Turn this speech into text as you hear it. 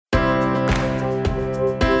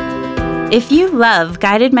If you love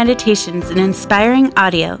guided meditations and inspiring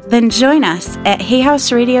audio, then join us at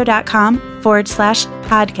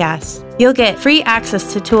hayhouseradio.com/podcast. You'll get free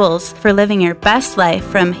access to tools for living your best life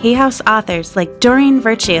from Hay House authors like Doreen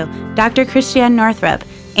Virtue, Dr. Christiane Northrup,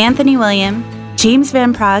 Anthony William, James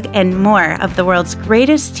Van Praagh, and more of the world's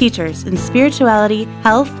greatest teachers in spirituality,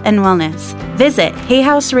 health, and wellness. Visit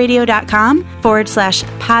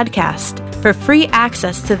hayhouseradio.com/podcast for free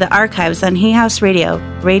access to the archives on Hay House Radio,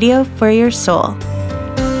 radio for your soul.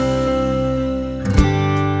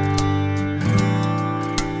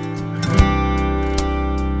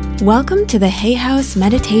 Welcome to the Hay House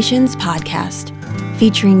Meditations podcast,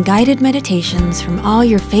 featuring guided meditations from all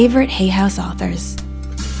your favorite Hay House authors.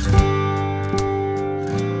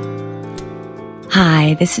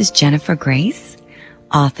 Hi, this is Jennifer Grace,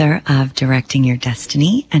 author of Directing Your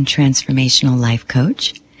Destiny and Transformational Life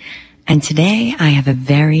Coach. And today I have a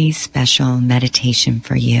very special meditation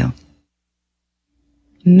for you.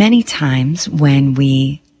 Many times when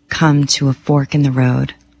we come to a fork in the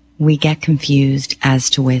road, we get confused as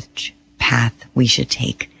to which path we should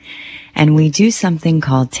take. And we do something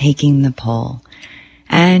called taking the poll.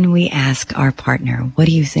 And we ask our partner, what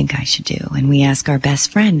do you think I should do? And we ask our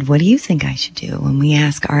best friend, what do you think I should do? And we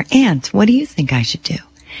ask our aunt, what do you think I should do?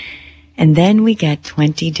 And then we get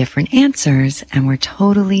 20 different answers and we're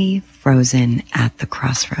totally frozen at the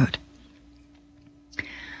crossroad.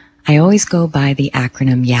 I always go by the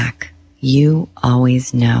acronym YAK. You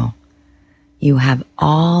always know. You have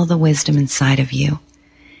all the wisdom inside of you.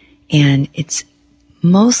 And it's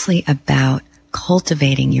mostly about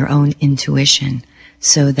cultivating your own intuition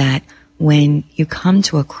so that when you come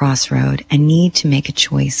to a crossroad and need to make a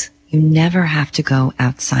choice, you never have to go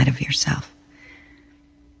outside of yourself.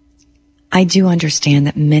 I do understand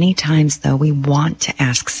that many times, though, we want to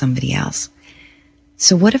ask somebody else.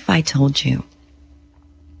 So what if I told you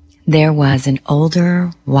there was an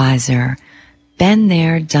older, wiser, been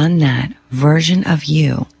there, done that version of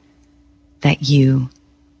you that you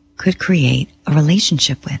could create a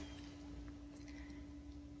relationship with?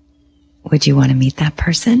 Would you want to meet that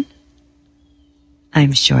person?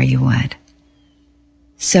 I'm sure you would.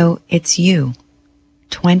 So it's you,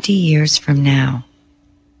 20 years from now,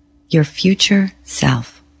 your future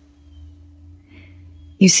self.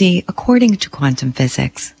 You see, according to quantum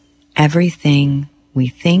physics, everything we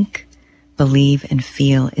think, believe, and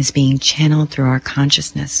feel is being channeled through our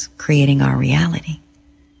consciousness, creating our reality.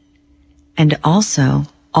 And also,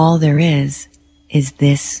 all there is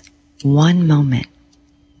this one moment.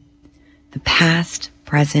 The past,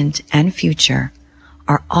 present, and future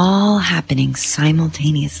are all happening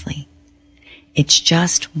simultaneously. It's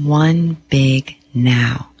just one big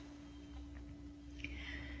now.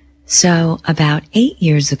 So about 8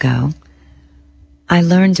 years ago, I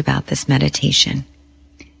learned about this meditation.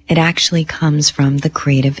 It actually comes from the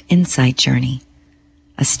Creative Insight Journey,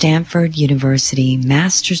 a Stanford University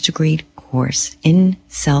master's degree course in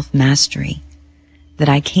self-mastery that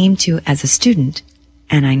I came to as a student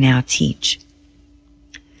and I now teach.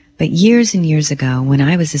 But years and years ago, when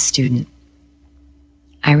I was a student,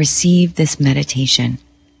 I received this meditation.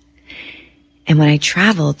 And when I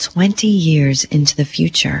traveled 20 years into the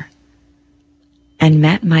future and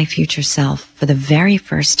met my future self for the very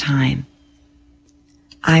first time,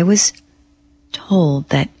 I was told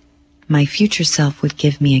that my future self would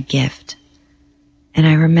give me a gift. And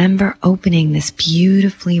I remember opening this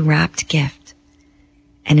beautifully wrapped gift,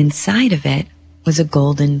 and inside of it was a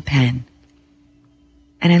golden pen.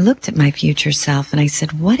 And I looked at my future self and I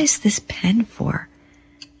said, what is this pen for?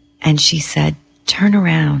 And she said, turn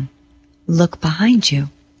around, look behind you.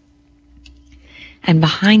 And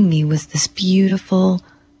behind me was this beautiful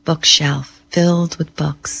bookshelf filled with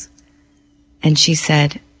books. And she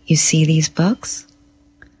said, you see these books?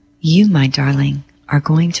 You, my darling, are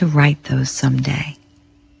going to write those someday.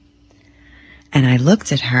 And I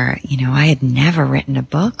looked at her, I had never written a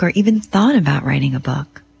book or even thought about writing a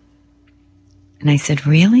book. And I said,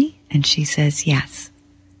 really? And she says, yes,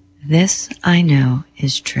 this I know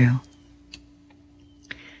is true.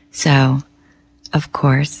 So, of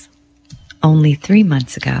course, only 3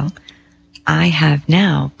 months ago, I have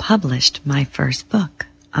now published my first book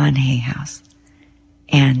on Hay House.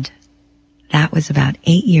 And that was about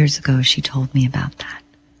 8 years ago she told me about that.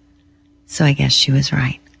 So I guess she was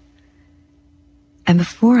right. And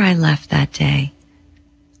before I left that day,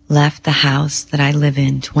 left the house that I live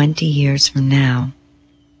in 20 years from now,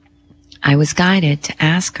 I was guided to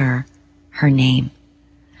ask her her name,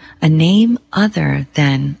 a name other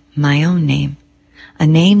than my own name, a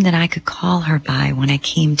name that I could call her by when I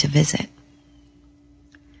came to visit.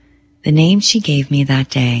 The name she gave me that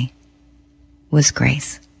day was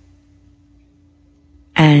Grace.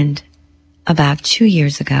 And about 2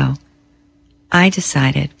 years ago, I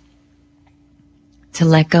decided to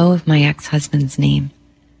let go of my ex-husband's name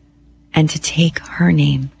and to take her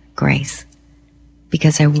name, Grace,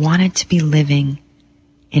 because I wanted to be living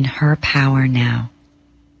in her power now.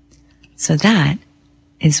 So that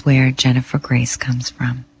is where Jennifer Grace comes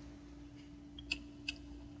from.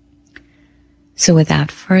 So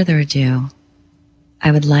without further ado,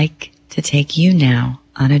 I would like to take you now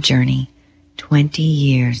on a journey 20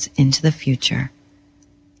 years into the future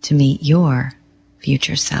to meet your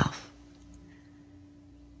future self.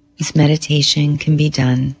 This meditation can be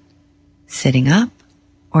done sitting up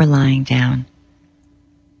or lying down,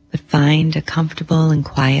 but find a comfortable and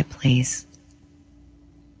quiet place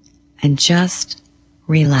and just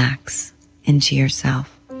relax into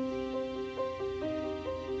yourself.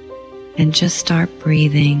 And just start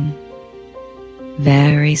breathing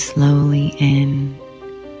very slowly in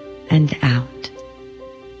and out,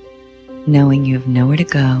 knowing you have nowhere to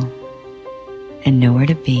go and nowhere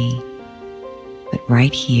to be, but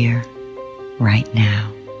right here, right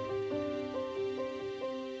now.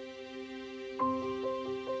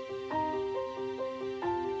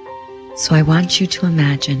 So I want you to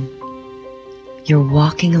imagine you're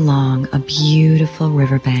walking along a beautiful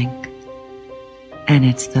riverbank, and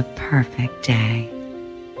it's the perfect day.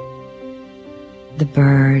 The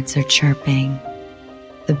birds are chirping,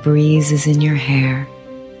 the breeze is in your hair,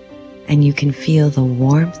 and you can feel the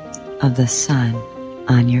warmth of the sun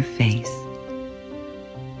on your face.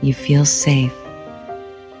 You feel safe.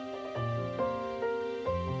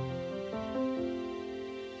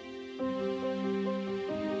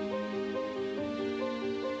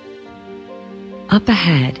 Up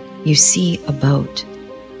ahead, you see a boat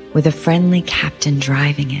with a friendly captain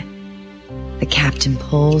driving it. The captain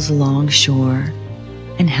pulls along shore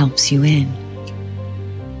and helps you in,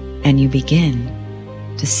 and you begin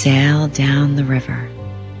to sail down the river.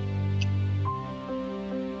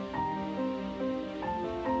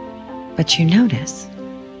 But you notice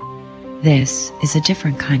this is a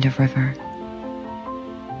different kind of river.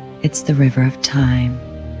 It's the river of time.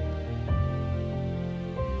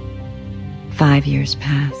 5 years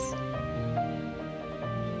pass.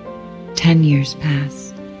 10 years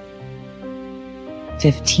pass.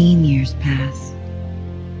 15 years pass.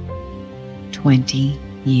 20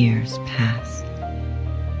 years pass.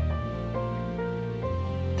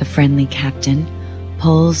 The friendly captain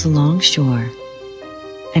pulls along shore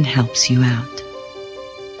and helps you out.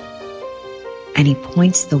 And he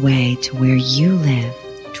points the way to where you live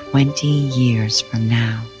 20 years from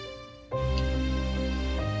now.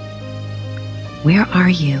 Where are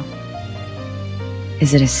you?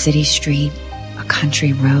 Is it a city street, a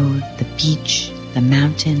country road, the beach, the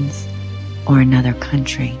mountains, or another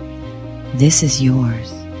country? This is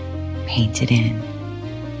yours, painted in.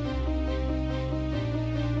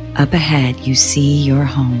 Up ahead, you see your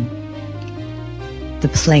home, the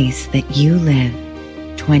place that you live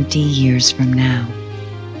 20 years from now.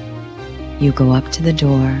 You go up to the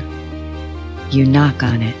door, you knock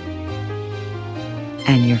on it,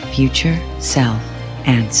 and your future self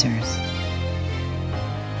answers.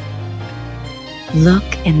 Look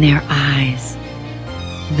in their eyes.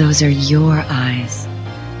 Those are your eyes.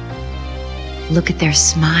 Look at their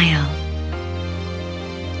smile.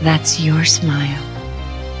 That's your smile.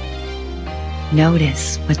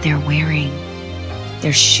 Notice what they're wearing,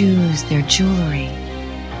 their shoes, their jewelry.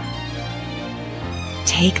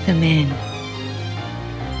 Take them in.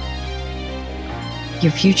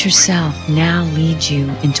 Your future self now leads you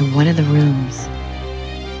into one of the rooms.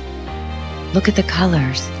 Look at the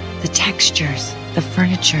colors, the textures, the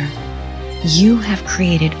furniture. You have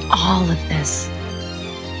created all of this.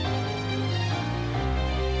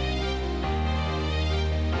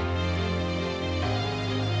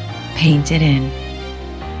 Paint it in.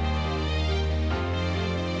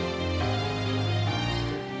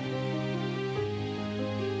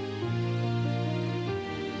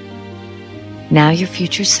 Now your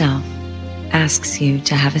future self asks you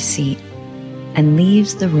to have a seat and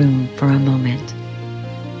leaves the room for a moment.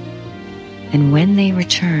 And when they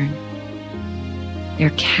return, they're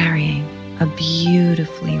carrying a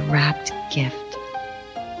beautifully wrapped gift.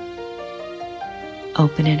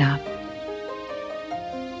 Open it up.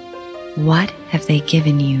 What have they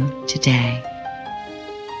given you today?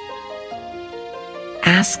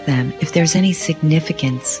 Ask them if there's any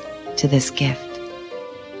significance to this gift.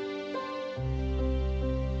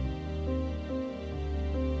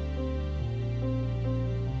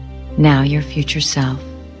 Now your future self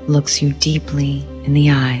looks you deeply in the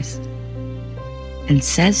eyes and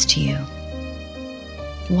says to you,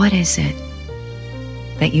 what is it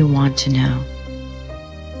that you want to know?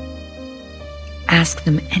 Ask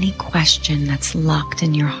them any question that's locked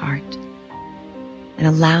in your heart and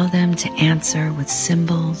allow them to answer with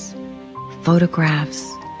symbols, photographs,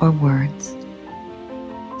 or words.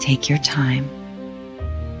 Take your time.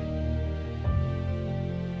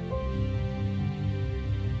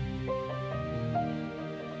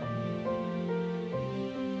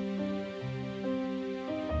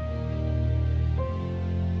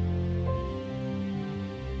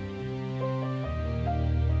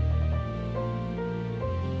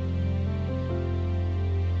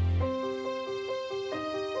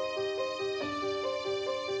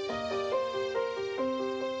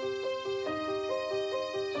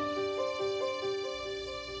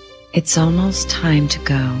 It's almost time to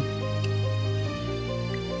go.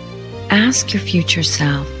 Ask your future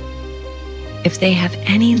self if they have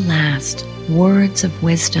any last words of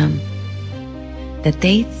wisdom that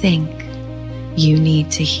they think you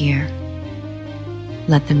need to hear.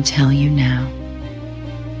 Let them tell you now.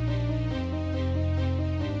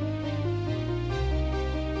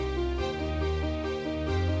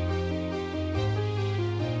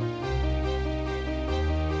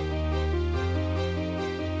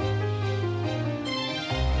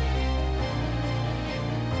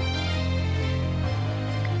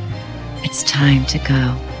 It's time to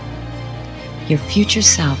go. Your future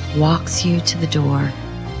self walks you to the door,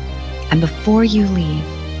 and before you leave,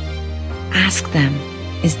 ask them,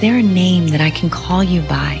 is there a name that I can call you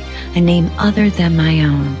by, a name other than my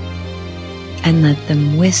own? And let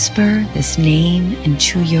them whisper this name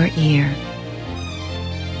into your ear.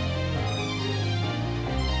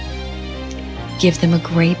 Give them a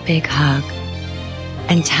great big hug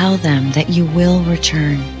and tell them that you will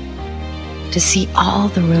return to see all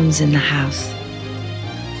the rooms in the house,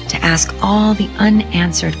 to ask all the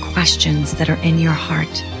unanswered questions that are in your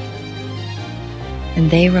heart.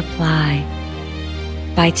 And they reply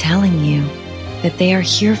by telling you that they are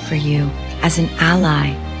here for you as an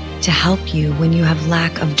ally to help you when you have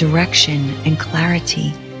lack of direction and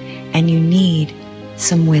clarity and you need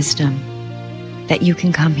some wisdom, that you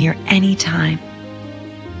can come here anytime.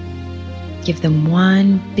 Give them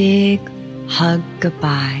one big hug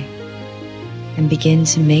goodbye and begin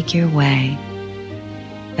to make your way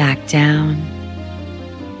back down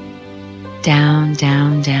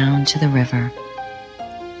to the river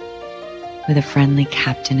where the friendly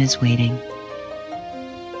captain is waiting.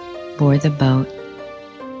 Board the boat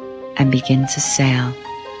and begin to sail.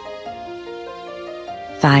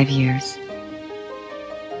 5 years,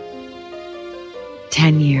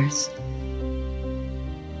 10 years,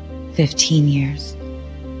 15 years,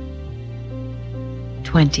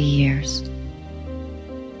 20 years,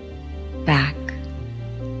 back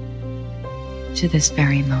to this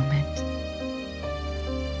very moment,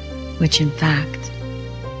 which in fact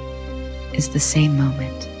is the same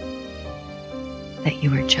moment that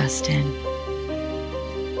you were just in.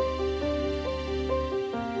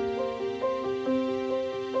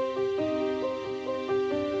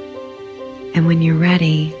 And when you're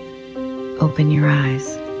ready, open your eyes.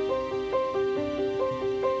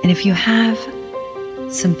 And if you have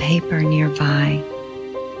some paper nearby,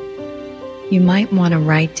 you might want to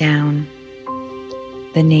write down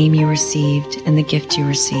the name you received and the gift you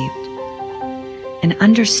received. And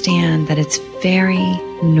understand that it's very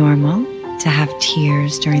normal to have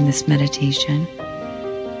tears during this meditation.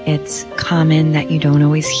 It's common that you don't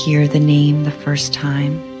always hear the name the first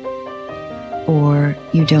time, or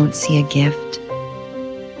you don't see a gift.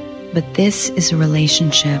 But this is a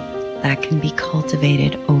relationship that can be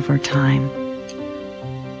cultivated over time.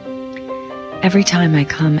 Every time I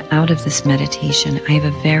come out of this meditation, I have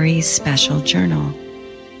a very special journal,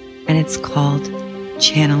 and it's called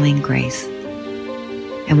Channeling Grace.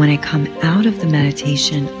 And when I come out of the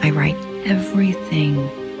meditation, I write everything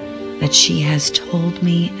that she has told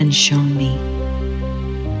me and shown me.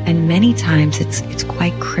 And many times it's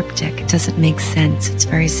quite cryptic. It doesn't make sense. It's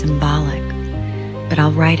very symbolic. But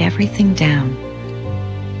I'll write everything down.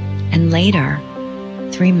 And later,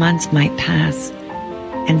 3 months might pass,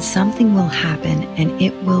 and something will happen, and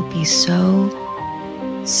it will be so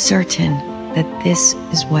certain that this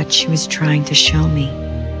is what she was trying to show me.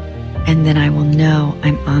 And then I will know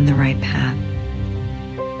I'm on the right path.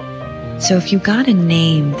 So if you got a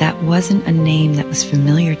name that wasn't a name that was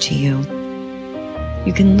familiar to you,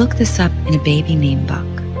 you can look this up in a baby name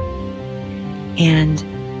book. And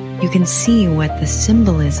you can see what the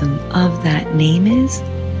symbolism of that name is,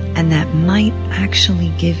 and that might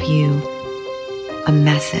actually give you a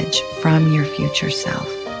message from your future self.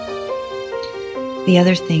 The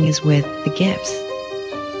other thing is with the gifts.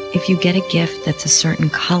 If you get a gift that's a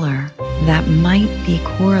certain color, that might be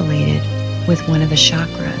correlated with one of the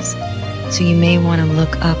chakras. So you may want to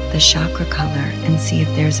look up the chakra color and see if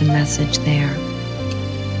there's a message there.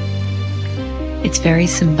 It's very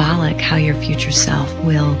symbolic how your future self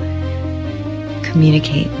will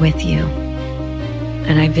communicate with you.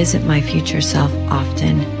 And I visit my future self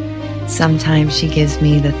often. Sometimes she gives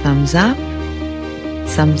me the thumbs up.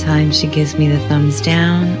 Sometimes she gives me the thumbs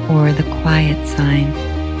down or the quiet sign,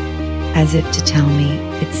 as if to tell me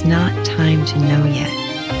it's not time to know yet.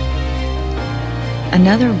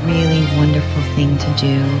 Another really wonderful thing to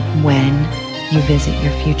do when you visit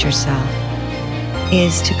your future self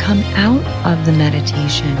is to come out of the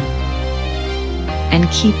meditation and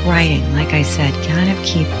keep writing. Like I said, kind of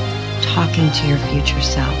keep talking to your future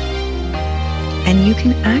self. And you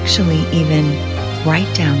can actually even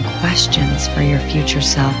write down questions for your future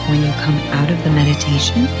self when you come out of the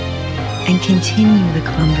meditation and continue the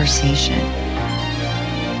conversation.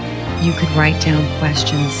 You could write down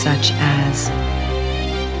questions such as,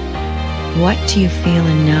 what do you feel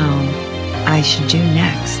and know I should do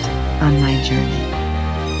next on my journey?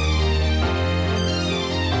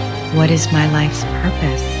 What is my life's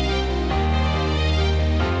purpose?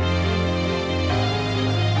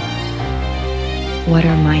 What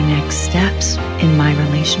are my next steps in my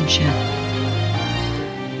relationship?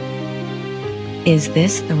 Is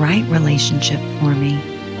this the right relationship for me?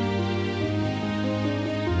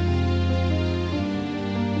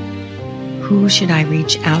 Who should I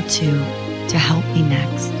reach out to help me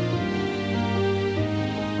next?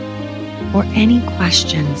 Or any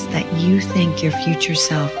questions that you think your future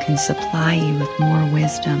self can supply you with more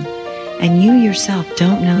wisdom, and you yourself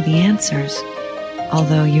don't know the answers,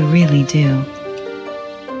 although you really do.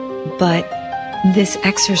 But this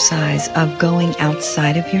exercise of going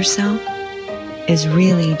outside of yourself is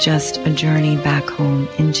really just a journey back home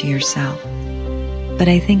into yourself. But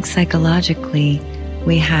I think psychologically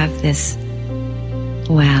we have this,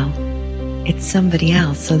 well, it's somebody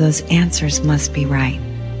else, so those answers must be right.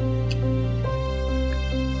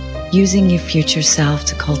 Using your future self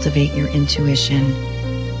to cultivate your intuition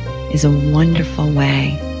is a wonderful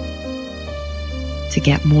way to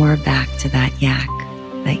get more back to that yak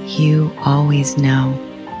that you always know.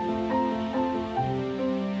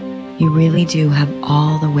 You really do have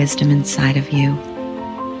all the wisdom inside of you,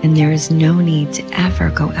 and there is no need to ever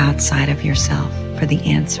go outside of yourself for the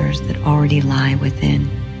answers that already lie within.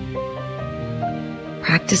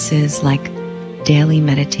 Practices like daily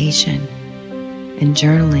meditation and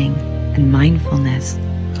journaling and mindfulness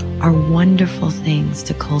are wonderful things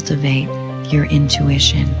to cultivate your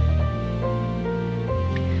intuition.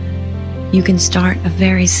 You can start a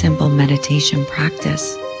very simple meditation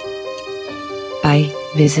practice by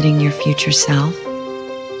visiting your future self,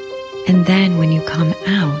 and then when you come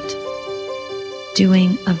out,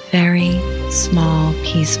 doing a very small,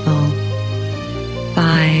 peaceful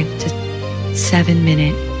 5 to 7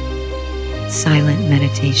 minute silent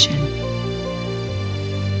meditation.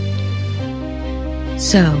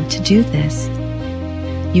 So to do this,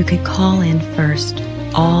 you could call in first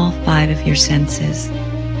all 5 of your senses.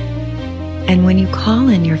 And when you call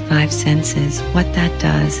in your 5 senses, what that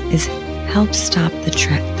does is help stop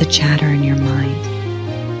the chatter in your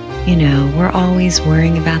mind. You know, we're always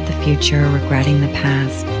worrying about the future, regretting the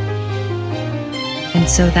past. And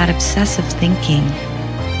so that obsessive thinking,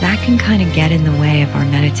 that can kind of get in the way of our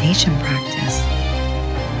meditation practice.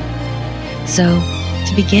 So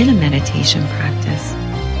to begin a meditation practice,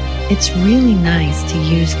 it's really nice to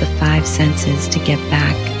use the 5 senses to get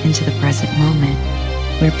back into the present moment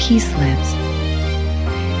where peace lives.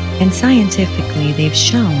 And scientifically, they've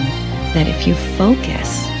shown that if you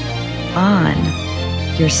focus on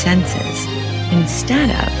your senses instead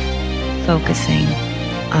of focusing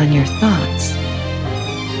on your thoughts,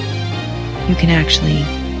 you can actually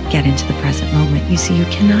get into the present moment. You see, you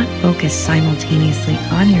cannot focus simultaneously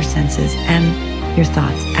on your senses and your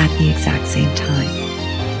thoughts at the exact same time.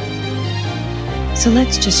 So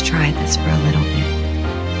let's just try this for a little bit.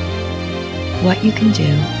 What you can do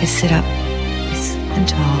is sit up nice and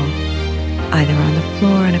tall, either on the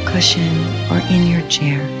floor on a cushion or in your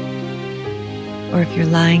chair. Or if you're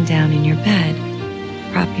lying down in your bed,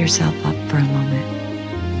 prop yourself up for a moment.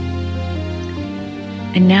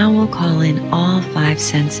 And now we'll call in all 5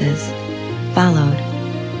 senses, followed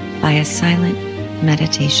by a silent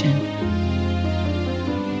meditation.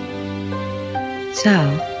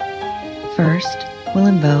 So, first, we'll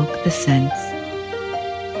invoke the sense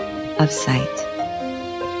of sight.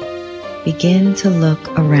 Begin to look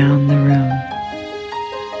around the room.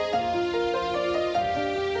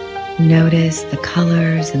 Notice the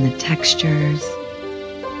colors and the textures,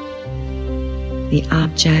 the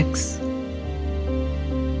objects.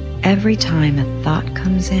 Every time a thought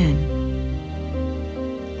comes in,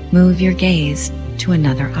 move your gaze to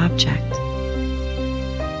another object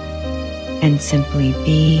and simply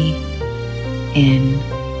be in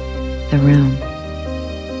the room.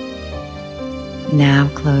 Now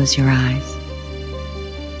close your eyes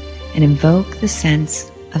and invoke the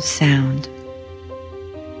sense of sound.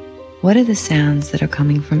 What are the sounds that are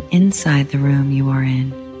coming from inside the room you are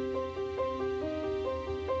in?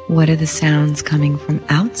 What are the sounds coming from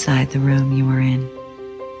outside the room you are in?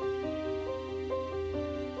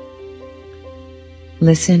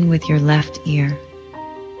 Listen with your left ear.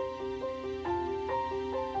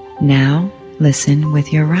 Now listen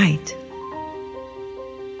with your right.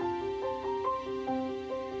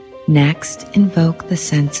 Next, invoke the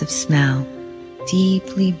sense of smell.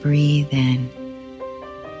 Deeply breathe in.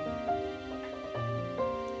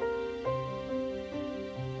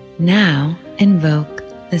 Now, invoke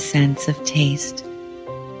the sense of taste.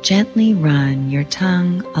 Gently run your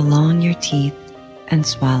tongue along your teeth and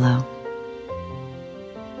swallow.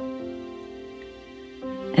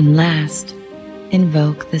 And last,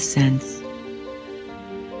 invoke the sense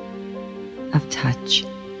of touch.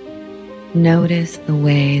 Notice the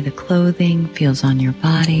way the clothing feels on your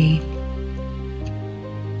body,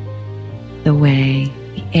 the way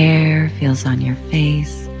the air feels on your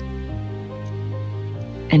face.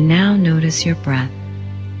 And now notice your breath,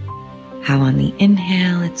 how on the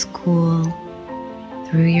inhale it's cool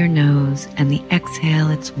through your nose and the exhale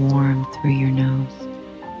it's warm through your nose.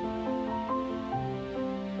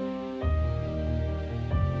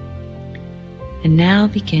 And now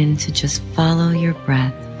begin to just follow your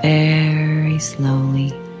breath very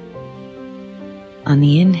slowly. On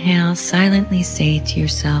the inhale, silently say to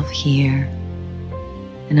yourself, here.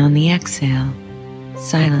 And on the exhale,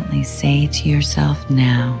 silently say to yourself,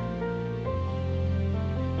 now.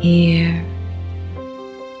 Here,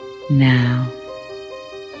 now.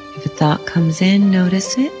 If a thought comes in,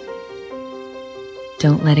 notice it.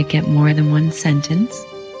 Don't let it get more than one sentence.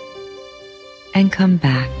 And come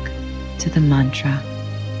back to the mantra,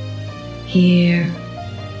 here,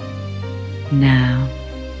 now,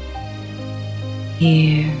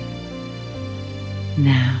 here,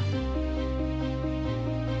 now.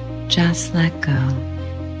 Just let go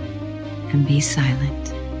and be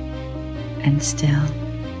silent and still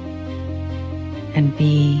and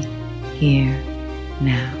be here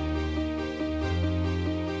now.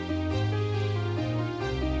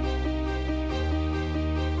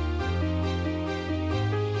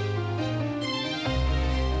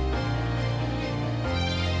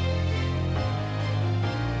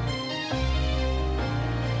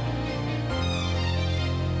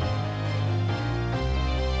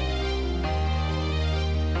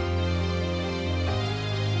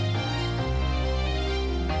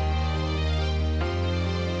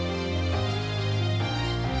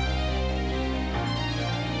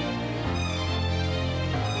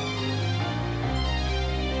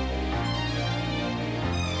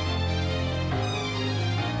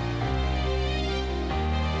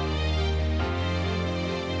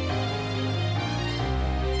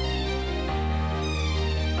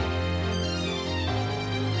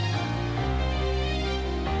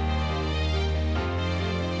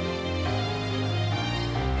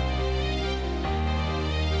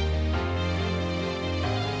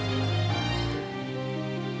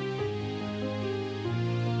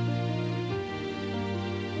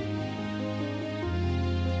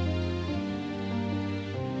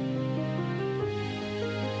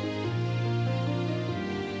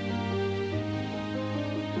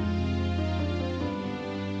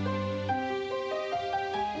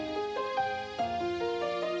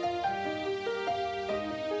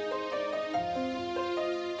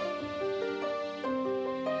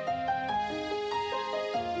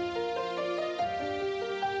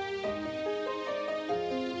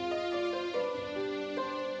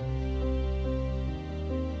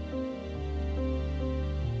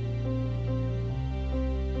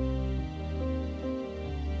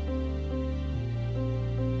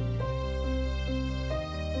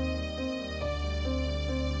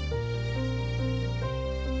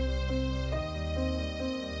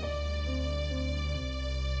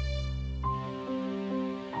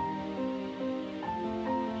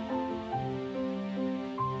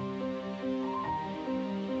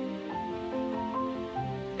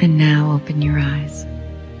 And now open your eyes.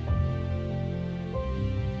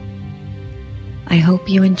 I hope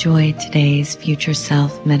you enjoyed today's Future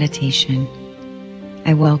Self meditation.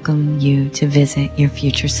 I welcome you to visit your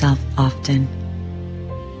future self often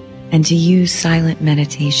and to use silent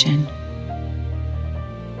meditation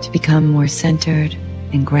to become more centered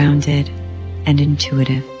and grounded and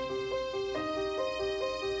intuitive.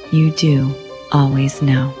 You do always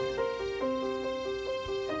know.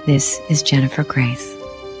 This is Jennifer Grace.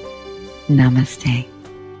 Namaste.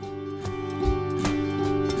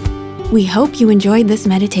 We hope you enjoyed this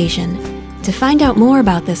meditation. To find out more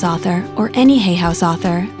about this author or any Hay House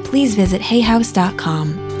author, please visit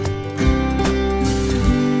hayhouse.com.